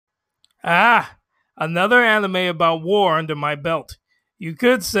Ah, another anime about war under my belt. You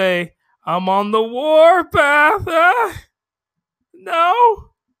could say I'm on the war path.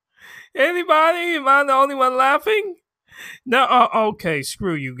 No? Anybody? Am I the only one laughing? No, okay,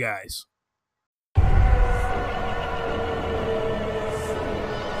 screw you guys.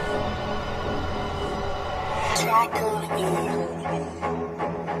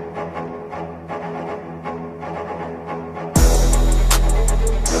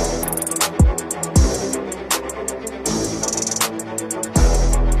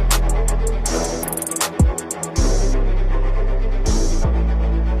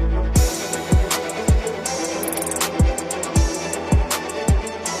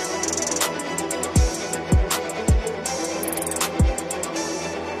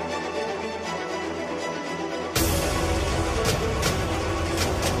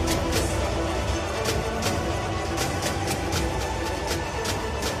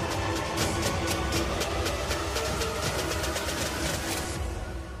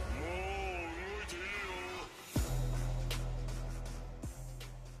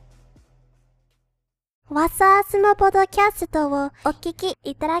 What's up, スモポドキャストをお聞き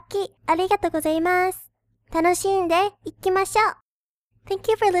いただきありがとうございます。楽しんでいきましょう。Thank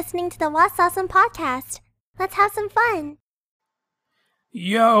you for listening to the What's Awesome podcast. Let's have some fun.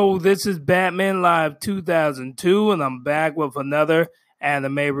 Yo, this is Batman Live 2002, and I'm back with another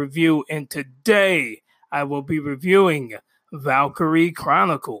anime review. And today, I will be reviewing Valkyrie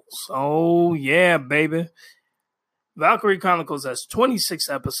Chronicles. Oh, yeah, baby. Valkyrie Chronicles has 26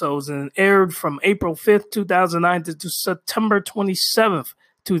 episodes and aired from April 5th, 2009 to September 27th,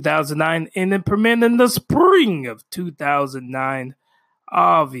 2009, and it premiered in the spring of 2009,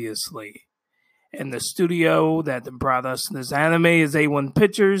 obviously. And the studio that brought us this anime is A1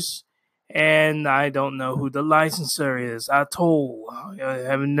 Pictures, and I don't know who the licensor is at all. I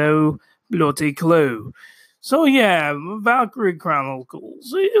have no bloody clue. So yeah, Valkyrie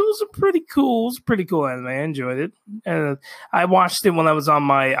Chronicles. It was a pretty cool anime. I enjoyed it. And I watched it when I was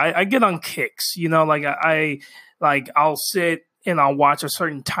on I get on kicks, like I'll sit and I'll watch a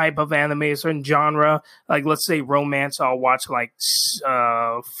certain type of anime, a certain genre. Like let's say romance, I'll watch like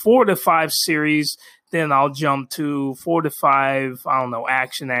 4 to 5 series. Then I'll jump to 4 to 5,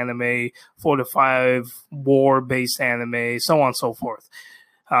 action anime, 4 to 5 war-based anime, so on and so forth.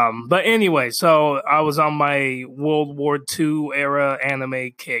 But anyway, so I was on my World War II era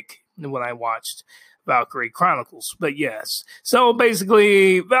anime kick when I watched Valkyrie Chronicles. But yes, so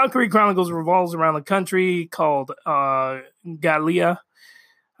basically, Valkyrie Chronicles revolves around a country called Gallia,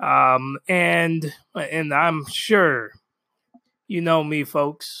 and I'm sure you know me,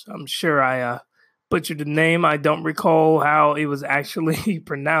 folks. I'm sure I butchered the name. I don't recall how it was actually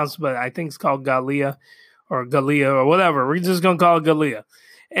pronounced, but I think it's called Gallia or whatever. We're just gonna call it Gallia.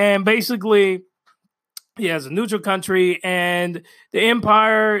 And basically, yeah, it's a neutral country, and the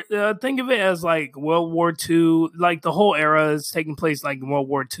Empire, think of it as like World War II. Like the whole era is taking place like in World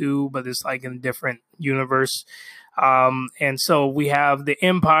War II, but it's like in a different universe. And so we have the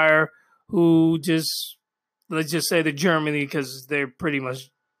Empire, who let's just say the Germany, because they're pretty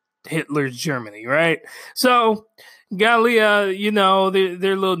much Hitler's Germany, right? So Gallia,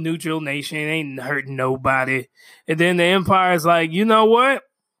 they're a little neutral nation, ain't hurting nobody. And then the Empire is like, you know what?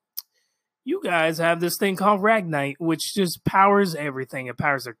 You guys have this thing called Ragnite, which just powers everything. It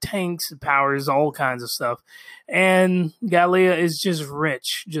powers their tanks, it powers all kinds of stuff. And Gallia is just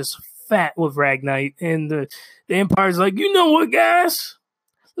rich, just fat with Ragnite. And the Empire's like, you know what, guys?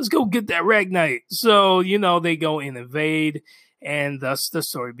 Let's go get that Ragnite. So, they go and invade. And thus the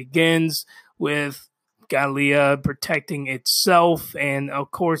story begins with Gallia protecting itself. And,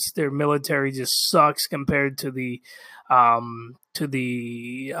 of course, their military just sucks compared to the I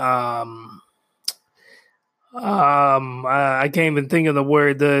can't even think of the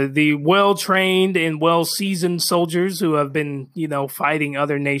word, the well-trained and well-seasoned soldiers who have been, fighting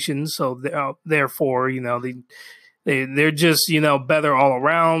other nations. So therefore, they're just, better all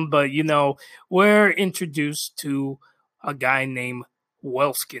around. But, we're introduced to a guy named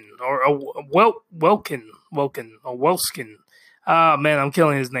Welskin or Welkin. Ah, man, I'm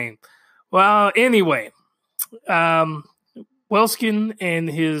killing his name. Well, anyway, Welskin and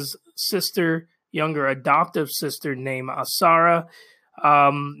his younger adoptive sister named Asara,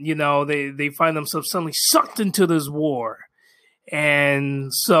 they find themselves suddenly sucked into this war.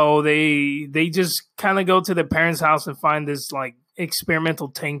 And so they just kind of go to their parents' house and find this like experimental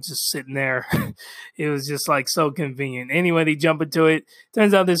tank just sitting there. It was just like so convenient. Anyway, they jump into it.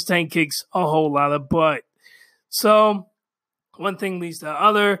 Turns out this tank kicks a whole lot of butt. So one thing leads to the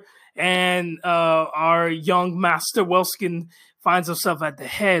other. And our young Master Welskin finds himself at the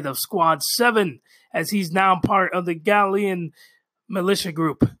head of Squad 7 as he's now part of the Galilean militia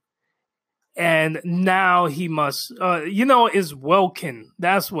group. And now he must, is Welkin.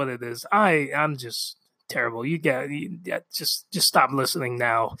 That's what it is. I'm just terrible. Just stop listening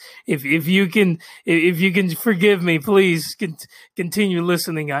now. If you can forgive me, please continue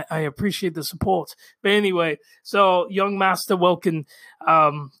listening. I appreciate the support. But anyway, so young Master Welkin,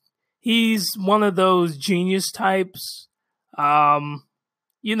 he's one of those genius types.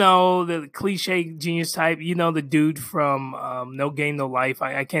 The cliche genius type, the dude from No Game, No Life.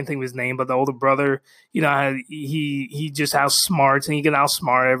 I can't think of his name, but the older brother, he just outsmarts and he can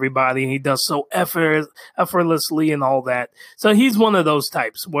outsmart everybody and he does so effortlessly and all that. So he's one of those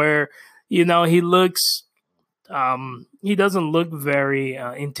types where, he looks, he doesn't look very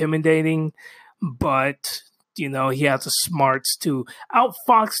intimidating, but he has the smarts to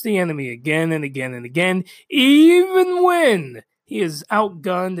outfox the enemy again and again and again, even when he is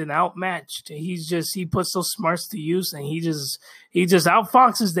outgunned and outmatched. He puts those smarts to use and he just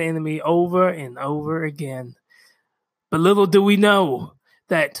outfoxes the enemy over and over again. But little do we know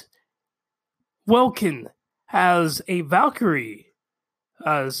that Welkin has a Valkyrie.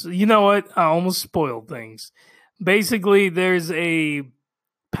 You know what? I almost spoiled things. Basically, there's a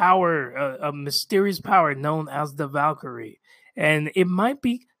power, a mysterious power known as the Valkyrie. And it might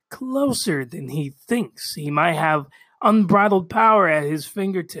be closer than he thinks. He might have unbridled power at his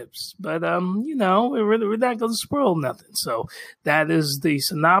fingertips. But, we're not going to spoil nothing. So that is the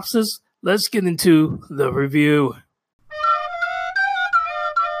synopsis. Let's get into the review.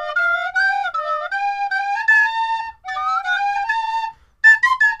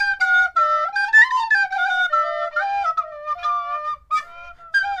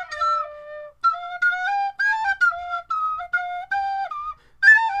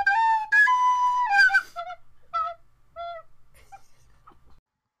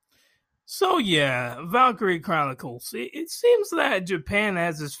 So yeah, Valkyrie Chronicles. It seems that Japan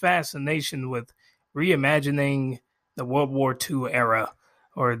has this fascination with reimagining the World War II era,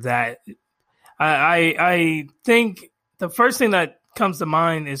 or that. I think the first thing that comes to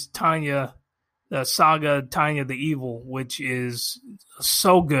mind is Tanya, the saga Tanya the Evil, which is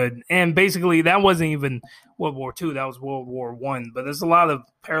so good. And basically, that wasn't even World War II; that was World War I. But there's a lot of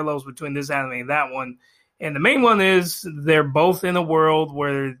parallels between this anime and that one. And the main one is they're both in a world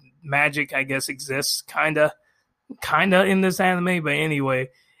where magic, I guess, exists kinda in this anime, but anyway,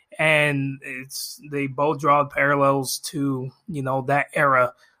 and they both draw parallels to that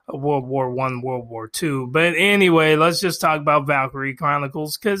era of World War I, World War II. But anyway, let's just talk about Valkyrie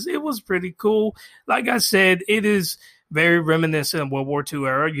Chronicles because it was pretty cool. Like I said, it is very reminiscent of World War II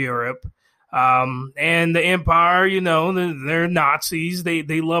era Europe. And the Empire, they're Nazis.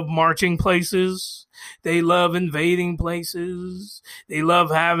 They love marching places. They love invading places. They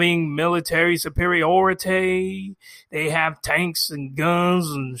love having military superiority. They have tanks and guns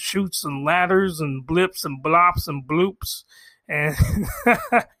and chutes and ladders and blips and blops and bloops. And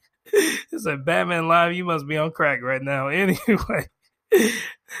it's like Batman Live. You must be on crack right now. Anyway,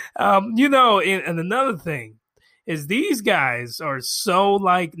 and another thing is these guys are so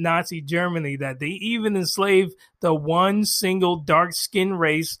like Nazi Germany that they even enslaved the one single dark-skinned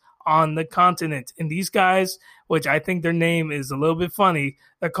race on the continent. And these guys, which I think their name is a little bit funny,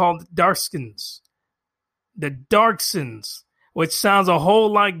 they're called Darkskins. The Darksons, which sounds a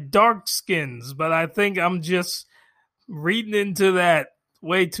whole like Darkskins, but I think I'm just reading into that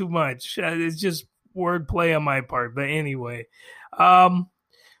way too much. It's just wordplay on my part. But anyway, but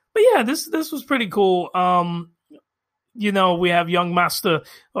yeah, this was pretty cool. We have young Master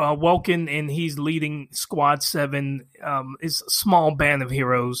Welkin, and he's leading Squad 7. It's a small band of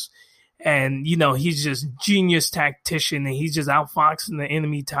heroes. And, he's just genius tactician, and he's just outfoxing the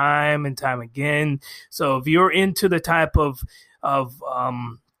enemy time and time again. So if you're into the type of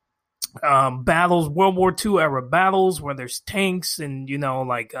battles, World War II era battles, where there's tanks and,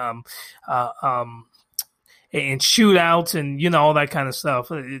 and shootouts and, all that kind of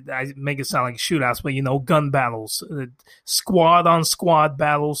stuff. I make it sound like shootouts, but, gun battles, squad on squad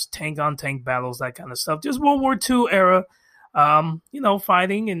battles, tank on tank battles, that kind of stuff. Just World War II era,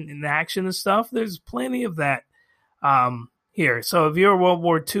 fighting and action and stuff. There's plenty of that here. So if you're a World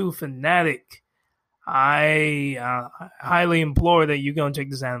War II fanatic, I highly implore that you go and check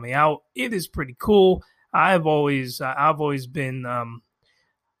this anime out. It is pretty cool. I've always been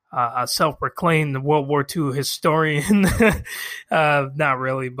a self-proclaimed World War II historian. Not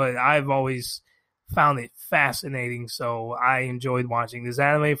really, but I've always found it fascinating. So I enjoyed watching this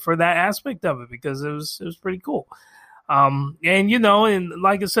anime for that aspect of it because it was pretty cool. And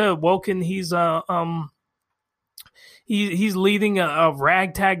like I said, Welkin, he's he's leading a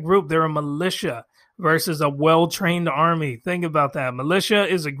ragtag group. They're a militia versus a well-trained army. Think about that. Militia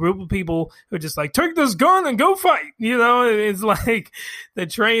is a group of people who are just like, take this gun and go fight. You know, it's like the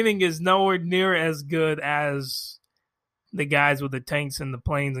training is nowhere near as good as the guys with the tanks and the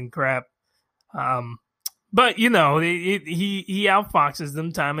planes and crap. But, you know, he outfoxes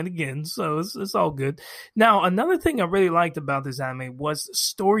them time and again, so it's all good. Now, another thing I really liked about this anime was the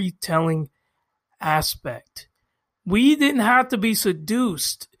storytelling aspect. We didn't have to be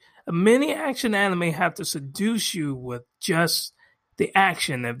seduced. Many action anime have to seduce you with just the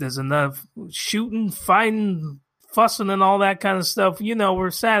action. If there's enough shooting, fighting, fussing, and all that kind of stuff, you know,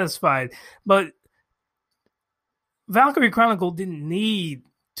 we're satisfied. But Valkyrie Chronicle didn't need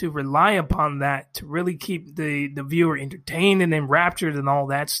to rely upon that to really keep the viewer entertained and enraptured and all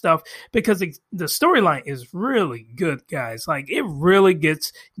that stuff, because the storyline is really good, guys. Like, it really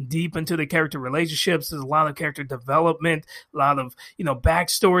gets deep into the character relationships. There's a lot of character development, a lot of, you know,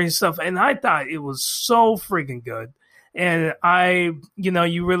 backstory and stuff. And I thought it was so freaking good. And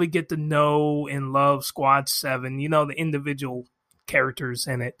you really get to know and love Squad 7, you know, the individual characters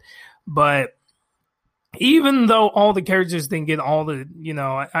in it. But even though all the characters didn't get all the, you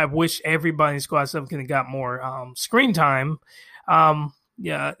know, I wish everybody in Squad 7 could have got more screen time.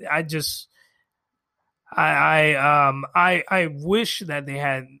 Yeah, I wish that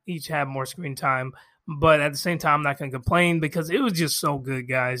they each had more screen time, but at the same time, I'm not going to complain because it was just so good,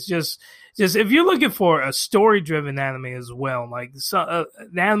 guys. Just if you're looking for a story-driven anime as well, like an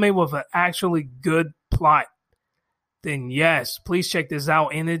anime with an actually good plot, then yes, please check this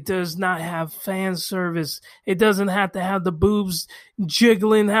out. And it does not have fan service. It doesn't have to have the boobs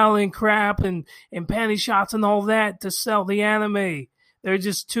jiggling, howling crap, and panty shots and all that to sell the anime. There are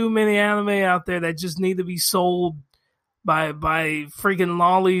just too many anime out there that just need to be sold by freaking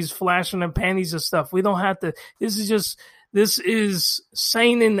lollies flashing their panties and stuff. We don't have to. This is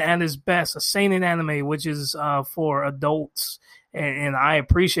seinen at its best, a seinen anime, which is for adults. And I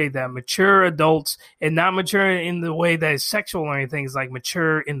appreciate that. Mature adults, and not mature in the way that is sexual or anything. It's like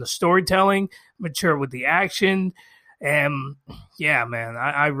mature in the storytelling, mature with the action. And yeah, man,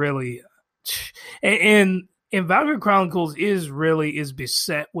 I really, and Valkyrie Chronicles is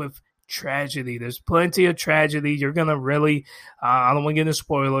beset with tragedy. There's plenty of tragedy. You're going to really, I don't want to get into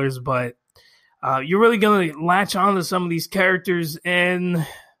spoilers, but you're really going to latch on to some of these characters and,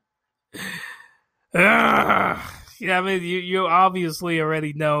 yeah, I mean, you obviously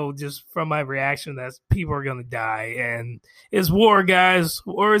already know just from my reaction that people are going to die. And it's war, guys.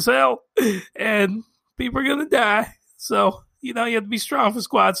 War is hell. And people are going to die. So, you know, you have to be strong for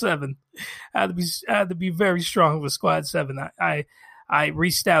Squad 7. I had to be very strong for Squad 7. I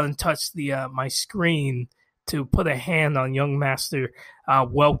reached out and touched my screen to put a hand on young Master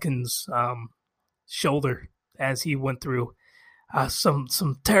Welkin's shoulder as he went through some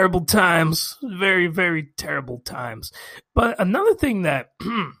terrible times, very, very terrible times. But another thing that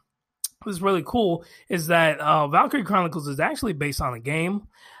was really cool is that Valkyrie Chronicles is actually based on a game.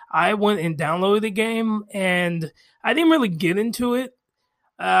 I went and downloaded the game, and I didn't really get into it.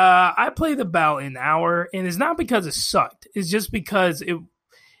 I played about an hour, and it's not because it sucked. It's just because it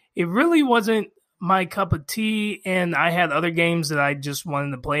really wasn't my cup of tea, and I had other games that I just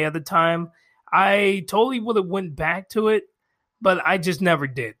wanted to play at the time. I totally would have went back to it, but I just never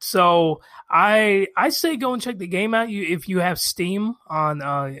did. So I say go and check the game out. If you have Steam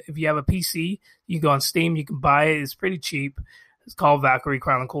on, if you have a PC, you go on Steam, you can buy it. It's pretty cheap. It's called Valkyrie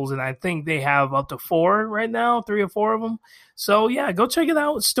Chronicles, and I think they have up to 4 right now, 3 or 4 of them. So yeah, go check it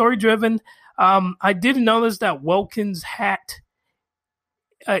out. It's story driven. I did notice that Welkin's hat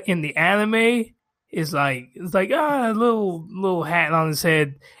in the anime is like a little hat on his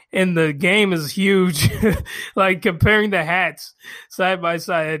head. And the game is huge. Like, comparing the hats side by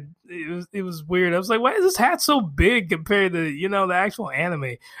side, it was weird. I was like, why is this hat so big compared to, you know, the actual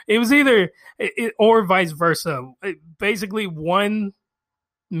anime? It was either or vice versa. Basically, one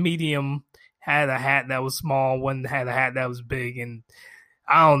medium had a hat that was small, one had a hat that was big, and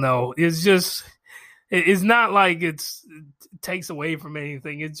I don't know. It's just, it's not like it takes away from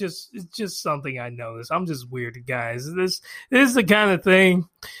anything. It's just something I noticed. I'm just weird, guys. This is the kind of thing.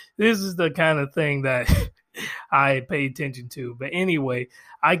 This is the kind of thing that I pay attention to. But anyway,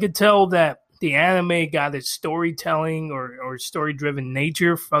 I could tell that the anime got its storytelling or story-driven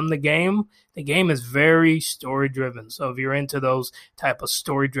nature from the game. The game is very story-driven. So if you're into those type of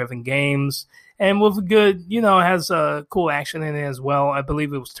story-driven games, and with a good, you know, it has a cool action in it as well. I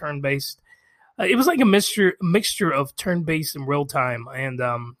believe it was turn-based. It was like a mixture of turn-based and real-time. And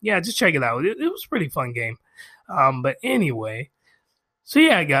yeah, just check it out. It was a pretty fun game. But anyway, So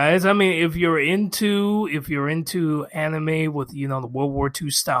yeah, guys, I mean, if you're into anime with, the World War II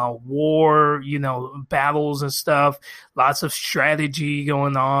style war, battles and stuff, lots of strategy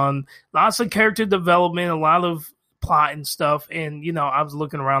going on, lots of character development, a lot of plot and stuff. And, I was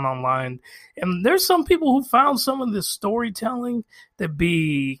looking around online, and there's some people who found some of the storytelling to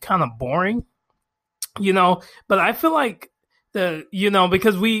be kind of boring, but I feel like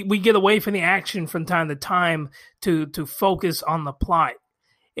because we get away from the action from time to time to focus on the plot.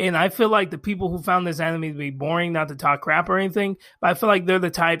 And I feel like the people who found this anime to be boring, not to talk crap or anything, but I feel like they're the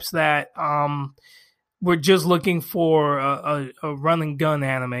types that were just looking for a run and gun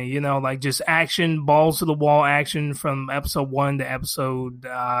anime, like just action, balls to the wall action from episode 1 to episode,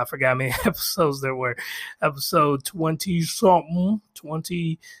 I forgot how many episodes there were, episode 20 something,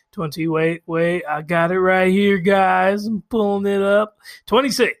 20, wait, I got it right here, guys. I'm pulling it up.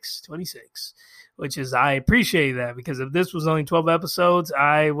 26. Which is, I appreciate that, because if this was only 12 episodes,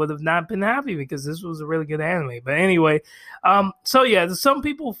 I would have not been happy, because this was a really good anime. But anyway, so yeah, some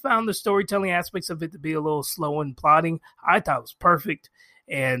people found the storytelling aspects of it to be a little slow and plotting. I thought it was perfect,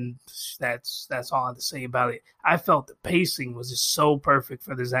 and that's all I have to say about it. I felt the pacing was just so perfect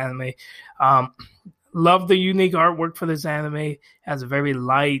for this anime. Love the unique artwork for this anime. It has a very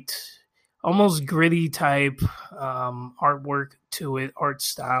light, almost gritty type artwork to it, art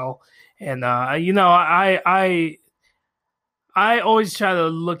style. And, I always try to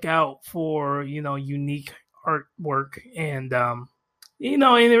look out for, unique artwork, and, and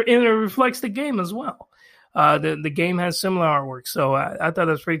it reflects the game as well. The game has similar artwork, so I thought that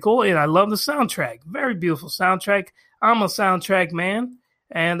was pretty cool. And I love the soundtrack. Very beautiful soundtrack. I'm a soundtrack man.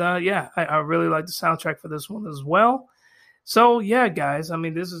 And, I really like the soundtrack for this one as well. So, yeah, guys, I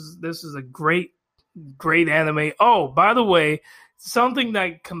mean, this is a great anime. Oh, by the way, something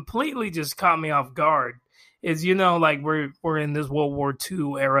that completely just caught me off guard is, like we're in this World War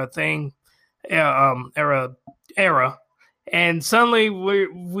II era thing, era, and suddenly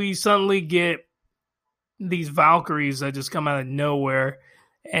we suddenly get these Valkyries that just come out of nowhere,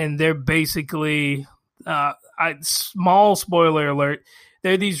 and they're basically, small spoiler alert,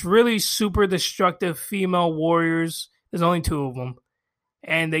 they're these really super destructive female warriors. There's only 2 of them.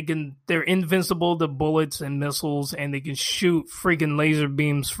 And they're invincible to bullets and missiles, and they can shoot freaking laser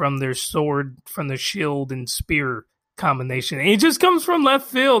beams from their sword, from their shield and spear combination. And it just comes from left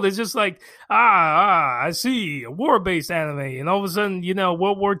field. It's just like, I see, a war-based anime. And all of a sudden,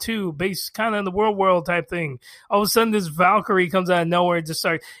 World War II, based kind of in the world type thing. All of a sudden, this Valkyrie comes out of nowhere and just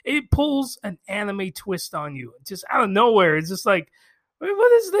starts, it pulls an anime twist on you. Just out of nowhere. It's just like, wait,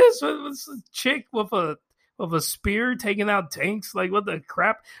 what is this? What's a chick with a spear taking out tanks? Like, what the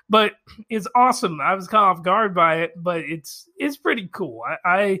crap? But it's awesome. I was caught off guard by it, but it's pretty cool.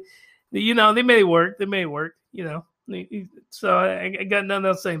 I they made it work. So I got nothing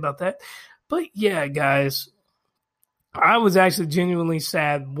else to say about that. But yeah, guys, I was actually genuinely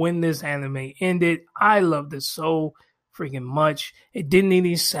sad when this anime ended. I loved it so freaking much. It didn't need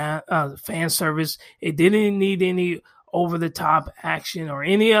any fan service. It didn't need any over-the-top action or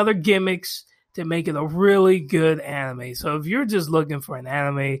any other gimmicks to make it a really good anime. So if you're just looking for an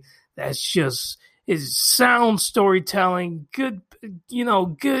anime that's just is sound storytelling, good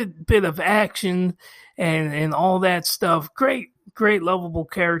bit of action and all that stuff, great lovable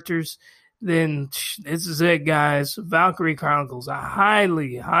characters, then this is it, guys. Valkyrie Chronicles. I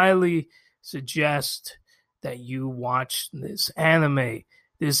highly suggest that you watch this anime.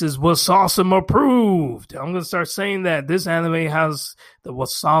 This is Wasawsome approved. I'm going to start saying that. This anime has the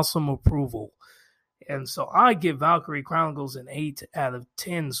Wasawsome approval. And so I give Valkyrie Chronicles an 8 out of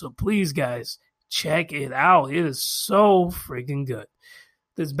 10. So please, guys, check it out. It is so freaking good.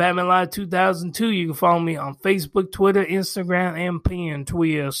 This is Batman Live 2002. You can follow me on Facebook, Twitter, Instagram, and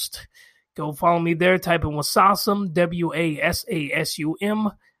Pinterest. Go follow me there. Type in Wasawsome,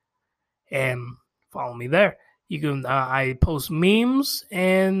 WASASUM, and follow me there. You can. I post memes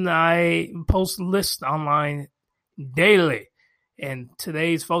and I post lists online daily. And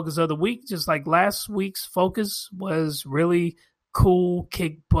today's focus of the week, just like last week's focus, was really cool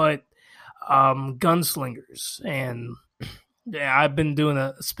kick butt gunslingers. And yeah, I've been doing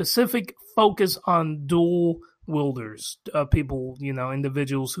a specific focus on dual wielders, people,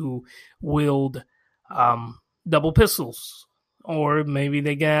 individuals who wield double pistols. Or maybe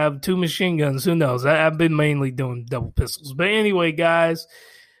they can have 2 machine guns. Who knows? I've been mainly doing double pistols. But anyway, guys,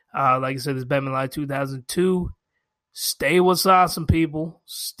 like I said, it's Batman Live 2002. Stay Wasawsome, people.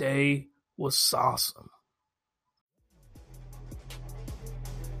 Stay Wasawsome.